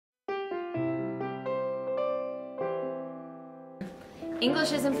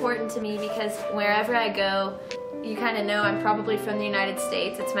English is important to me because wherever I go, you kind of know I'm probably from the United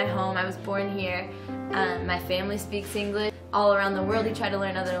States. It's my home. I was born here. My family speaks English. All around the world you try to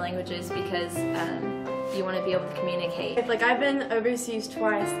learn other languages because you want to be able to communicate. Like, I've been overseas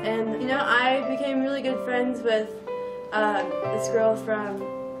twice, and you know, I became really good friends with this girl from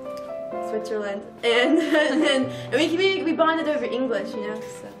Switzerland, and we bonded over English, you know.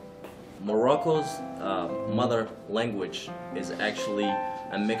 So. Morocco's mother language is actually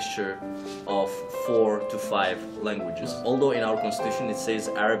a mixture of 4 to 5 languages. Although in our constitution it says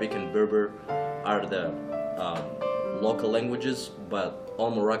Arabic and Berber are the local languages, but all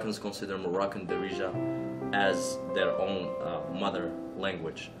Moroccans consider Moroccan Darija as their own mother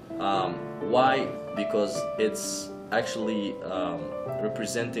language. Why? Because it's actually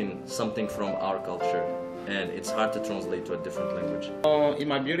representing something from our culture, and it's hard to translate to a different language. In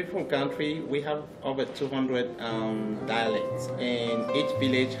my beautiful country, we have over 200 dialects, and each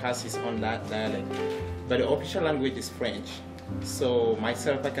village has its own dialect. But the official language is French. So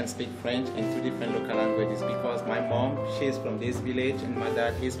myself, I can speak French in 2 different local languages because my mom, she is from this village, and my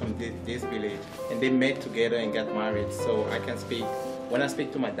dad, he's from this village. And they met together and got married, so I can speak. When I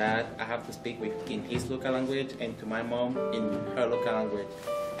speak to my dad, I have to speak in his local language, and to my mom in her local language.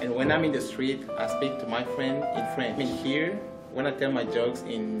 And when I'm in the street, I speak to my friend in French. I mean, here, when I tell my jokes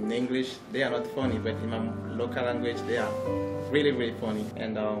in English, they are not funny, but in my local language, they are really, really funny.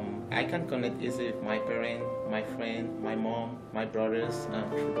 And I can connect easily with my parents, my friend, my mom, my brothers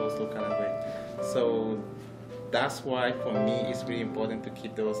through those local language. So that's why, for me, it's really important to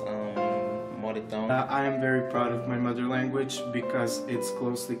keep those mother tongue. I am very proud of my mother language because it's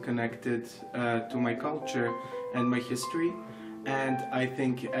closely connected to my culture and my history. And I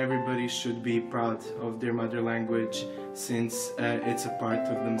think everybody should be proud of their mother language since it's a part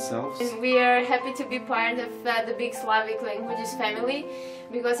of themselves. We are happy to be part of the Big Slavic Languages family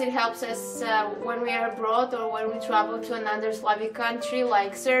because it helps us when we are abroad or when we travel to another Slavic country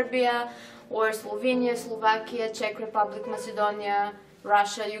like Serbia or Slovenia, Slovakia, Czech Republic, Macedonia,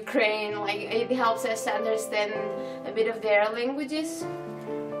 Russia, Ukraine. Like, it helps us understand a bit of their languages.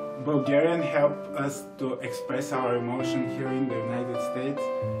 Bulgarian helped us to express our emotion here in the United States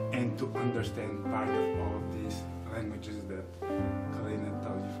and to understand part of all of these languages that Kalina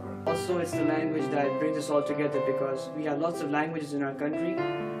told you for. Also, it's the language that brings us all together because we have lots of languages in our country.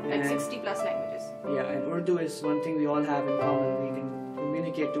 Like 60+ languages. Yeah, and Urdu is one thing we all have in common. We can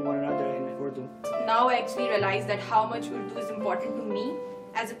communicate to one another in Urdu. Now I actually realize that how much Urdu is important to me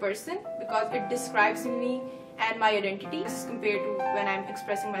as a person because it describes me and my identity as compared to when I'm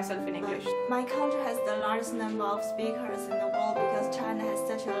expressing myself in English. My country has the largest number of speakers in the world because China has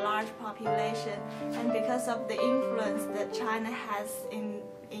such a large population, and because of the influence that China has in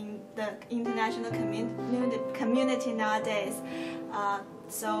the international community nowadays.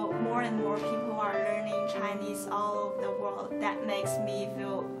 So more and more people are learning Chinese all over the world. That makes me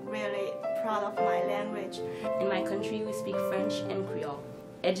feel really proud of my language. In my country, we speak French and Creole.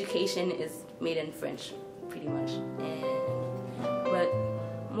 Education is made in French, pretty much. But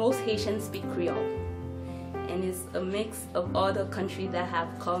most Haitians speak Creole. And it's a mix of all the countries that have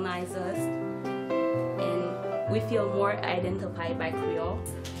colonized us. And we feel more identified by Creole.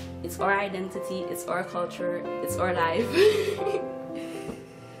 It's our identity, it's our culture, it's our life.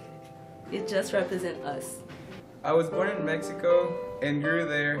 It just represents us. I was born in Mexico and grew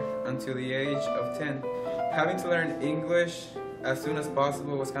there until the age of 10. Having to learn English as soon as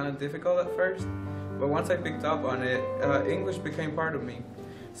possible was kind of difficult at first, but once I picked up on it, English became part of me.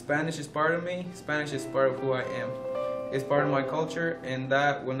 Spanish is part of me, Spanish is part of who I am. It's part of my culture, and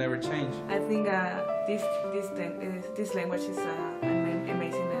that will never change. I think this language is an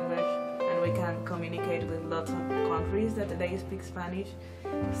amazing language, and we can communicate with lots of countries that they speak Spanish.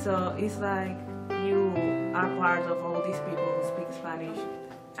 So it's like you are part of all these people who speak Spanish.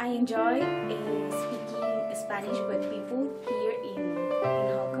 I enjoy speaking Spanish with people here in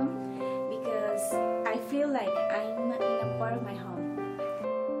Hong Kong because I feel like I'm in a part of my home.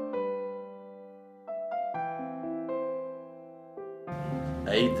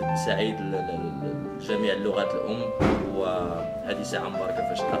 عيد سعيد لجميع اللغات الأم، وهذه ساعة مباركة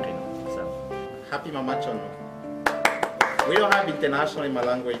فاش تلاقينا. Happy Mama Chono. We don't have international in my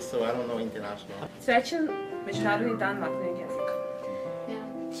language, so I don't know international. Srećan Međunarodni dan materinjeg jezika.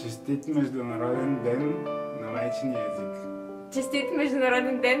 Čestit Международен ден на майчин език. Čestit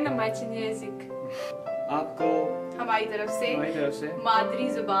Međunarodni den na majčin jezik. आपको हमारी तरफ से मादरी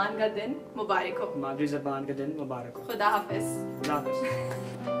ज़ुबान का दिन मुबारक हो. मादरी ज़ुबान का दिन मुबारक हो. खुदा हाफिज़. खुदा हाफिज़.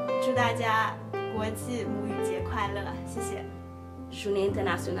 祝大家国际母语节快乐，谢谢。 Journée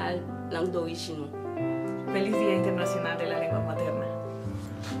internationale langue d'origine. Feliz Día Internacional de la Lengua Materna.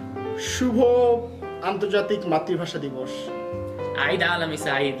 শুভ আন্তর্জাতিক মাতৃভাষা দিবস. عيد عالمي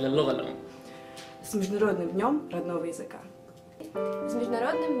سعيد للغة الأم. З Міжнародним днем родного язика. З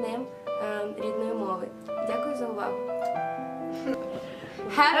Міжнародним днем рідної мови. Дякую за увагу.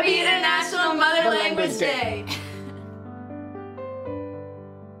 Happy International Mother Language Day!